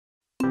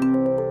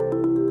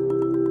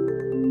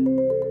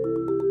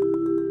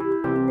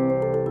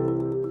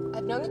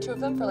known the two of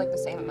them for like the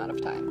same amount of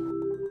time.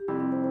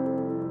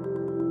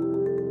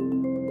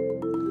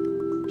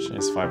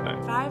 She's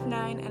 5'9".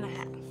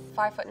 5'9.5".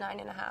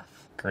 5'9.5".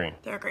 Green.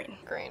 They're green.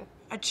 Green.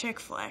 A chick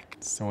flick.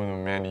 Someone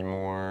with Mandy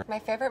Moore. My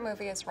favorite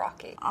movie is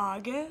Rocky.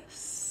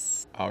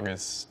 August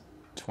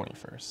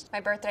 21st. My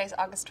birthday is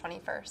August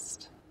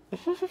 21st. I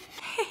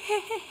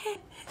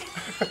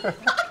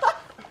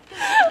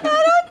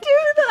don't do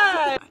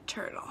that. A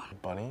turtle.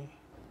 Bunny.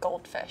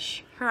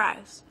 Goldfish. Her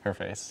eyes. Her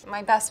face.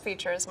 My best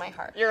feature is my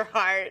heart. Your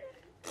heart.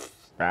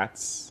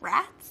 Rats.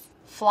 Rats?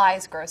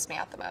 Flies gross me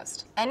out the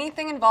most.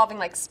 Anything involving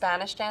like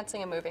Spanish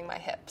dancing and moving my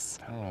hips.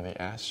 I don't know,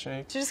 the ass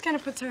shake. She just kind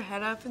of puts her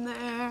head up in the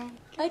air.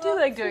 I do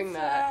like doing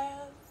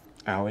that.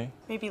 Allie.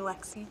 Maybe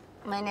Lexi.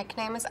 My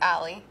nickname is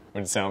Allie.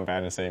 Would it sound bad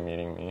to say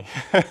meeting me?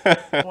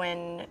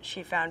 When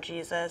she found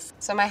Jesus.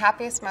 So my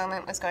happiest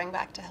moment was going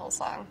back to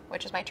Hillsong,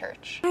 which is my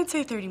church. I'd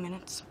say 30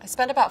 minutes. I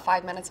spent about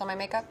 5 minutes on my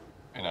makeup.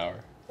 An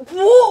hour.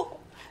 Whoa!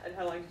 And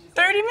how long did you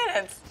 30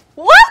 minutes.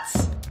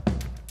 What?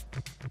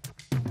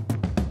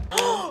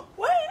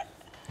 What?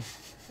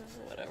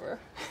 Whatever.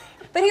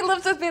 But he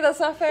lives with me, that's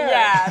not fair.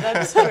 Yeah,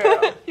 that's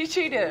true. He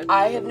cheated.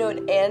 I have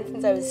known Anne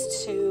since I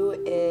was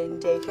 2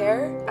 in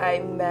daycare. I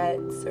met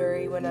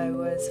Suri when I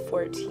was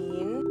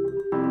 14.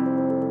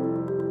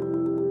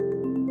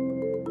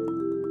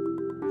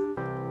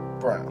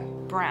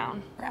 Brown.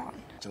 Brown. Brown.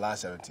 July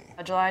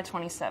 17th. July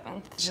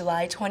 27th.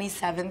 July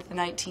 27th,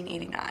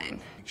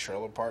 1989.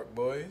 Trailer Park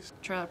Boys.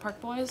 Trailer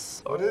Park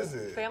Boys. What is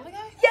it? Family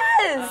Guy?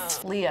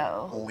 Yes!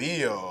 Leo.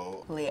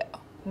 Leo. Leo.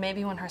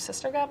 Maybe when her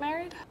sister got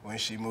married? When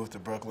she moved to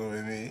Brooklyn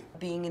with me.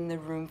 Being in the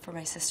room for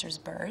my sister's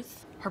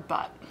birth. Her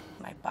butt.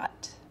 My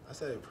butt. I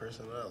say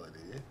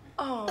personality.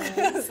 Oh.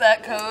 Is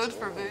that code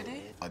for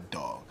booty? A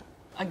dog.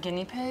 A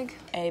guinea pig?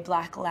 A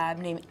black lab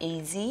named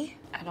AZ.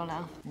 I don't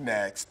know.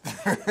 Next.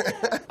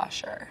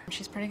 Usher.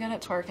 She's pretty good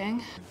at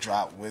twerking.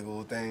 Drop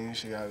wiggle thing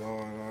she got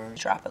going on.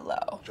 Drop it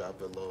low.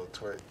 Drop a little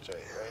twerk joint,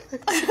 right?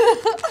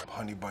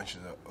 Honey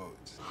bunches of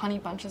oats. Honey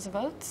bunches of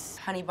oats?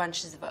 Honey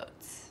bunches of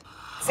oats.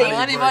 Say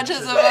honey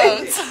bunches of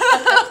oats.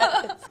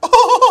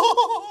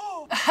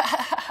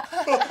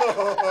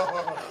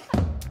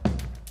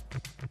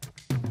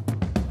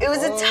 It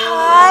was a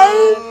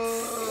tie.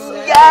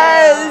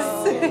 Yes.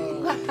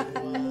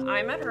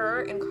 I met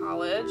her in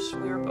college.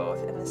 We were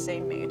both in the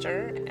same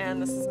major,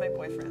 and this is my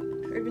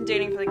boyfriend. We've been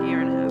dating for like a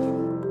year and a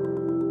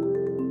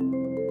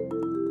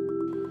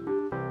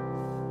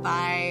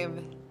half.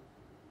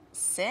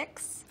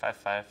 5'6".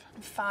 5'5".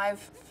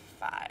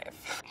 5'5".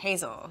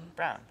 Hazel.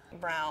 Brown.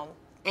 Brown.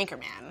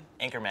 Anchorman.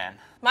 Anchorman.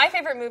 My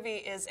favorite movie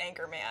is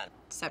Anchorman.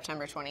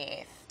 September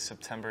 28th.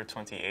 September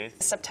 28th.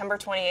 September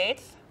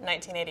 28th,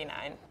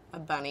 1989. A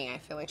bunny. I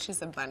feel like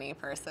she's a bunny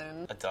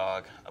person. A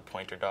dog. A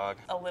pointer dog.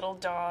 A little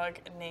dog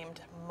named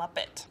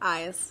Muppet.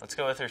 Eyes. Let's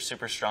go with her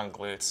super strong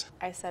glutes.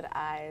 I said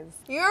eyes.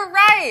 You're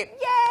right.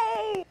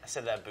 Yay. I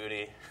said that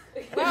booty.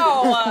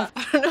 No.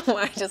 I don't know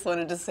why I just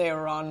wanted to say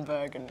Ron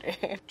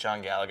Burgundy.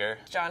 John Gallagher.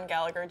 John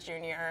Gallagher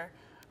Jr.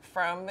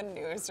 from the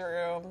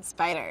newsroom.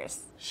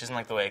 Spiders. She doesn't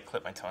like the way I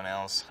clip my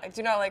toenails. I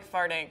do not like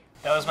farting.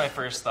 That was my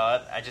first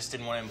thought. I just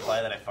didn't want to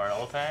imply that I fart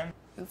all the time.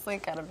 It's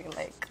like gotta be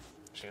like.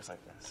 She goes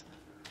like this.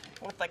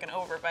 With like an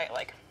overbite,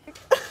 like.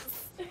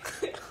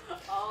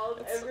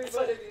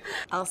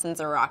 Allison's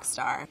a rock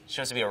star.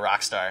 She wants to be a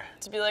rock star.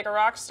 To be like a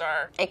rock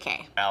star.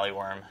 AK. Alley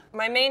worm.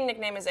 My main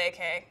nickname is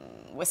AK.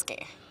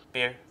 Whiskey.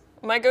 Beer.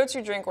 My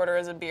go-to drink order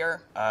is a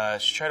beer.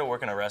 She tried to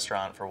work in a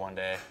restaurant for one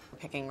day.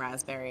 Picking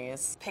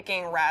raspberries.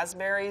 Picking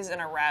raspberries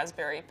in a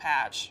raspberry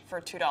patch for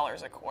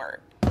 $2 a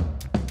quart.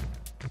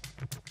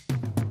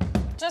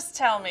 Just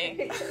tell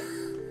me.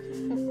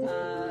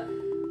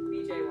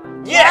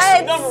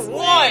 Yes! Number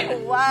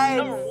one! What?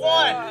 Number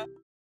one!